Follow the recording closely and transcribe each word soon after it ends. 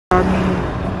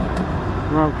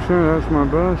that's my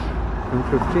bus. I'm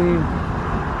 15.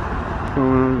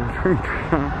 Going on the drink.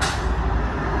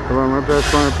 About my best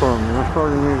friend apartment. I'm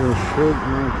fucking making shit in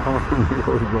my apartment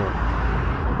goes by.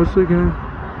 What's the game?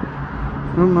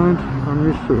 Don't mind. I'm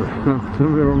used to it. I've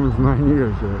been almost 9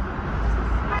 years there.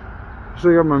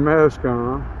 Still got my mask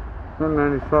on.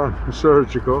 N95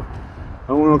 surgical. I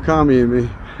don't want no commie in me.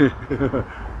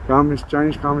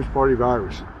 Chinese Communist Party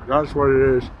virus. That's what it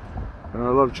is. And I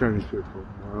love Chinese people.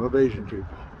 I love Asian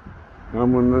people. I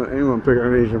don't want anyone pick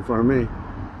on an Asian in front of me.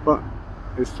 But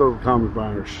it's still a commie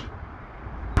virus.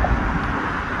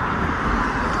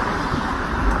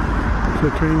 What's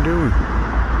the train doing?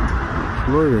 It's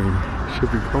loitering.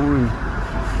 Should be going.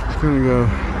 It's gonna go.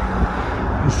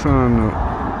 It's on the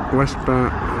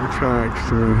westbound tracks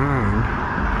to Manhattan.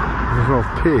 It's all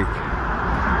peak.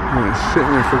 And it's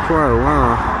sitting there for quite a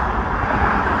while.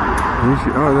 And you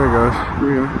see, oh, there it goes. Here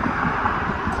we go.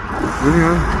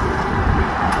 Anyhow.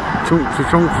 It's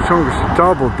a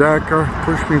double decker.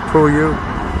 Push me, pull you.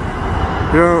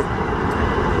 You know,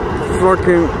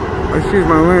 fucking, excuse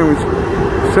my language.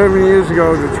 7 years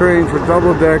ago, the trains were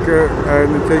double decker,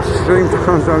 and it takes the same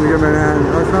time to get Manhattan.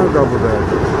 That's not a double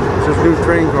decker. It's just new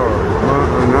train cars.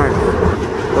 Oh, nice.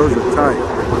 Those are tight.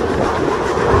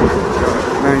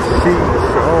 Nice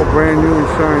seats, all brand new and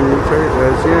shiny.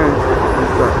 That's the end.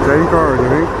 10 cars, I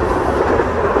think.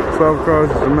 12 cars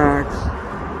is the max.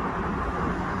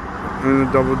 And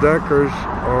the double deckers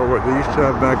are what they used to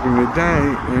have back in the day,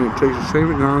 and it takes the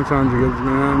same amount of time to get to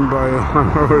Manhattan by a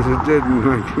lot as it did in the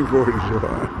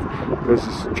 1940s. This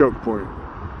is a choke point.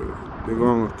 They go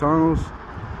on with tunnels,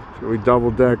 so we double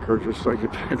decker just like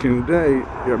back in the day.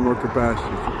 You have more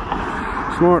capacity.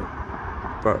 Smart,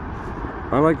 but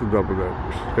I like the double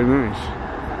deckers. They're nice.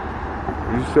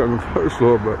 You just sit on the first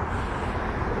floor, but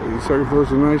the second floor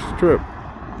is a nice trip.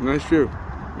 Nice view.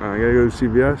 I gotta go to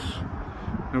CVS.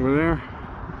 Over there.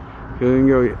 I didn't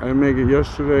go. I didn't make it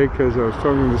yesterday because I was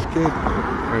talking to this kid.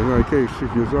 I was like, hey,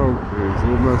 6 years old. He's a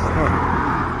little messed up.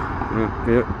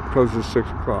 It closes at 6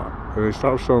 o'clock. And they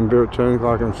stopped selling beer at 10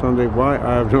 o'clock on Sunday. Why?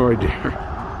 I have no idea.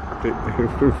 They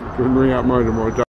couldn't bring out more than more.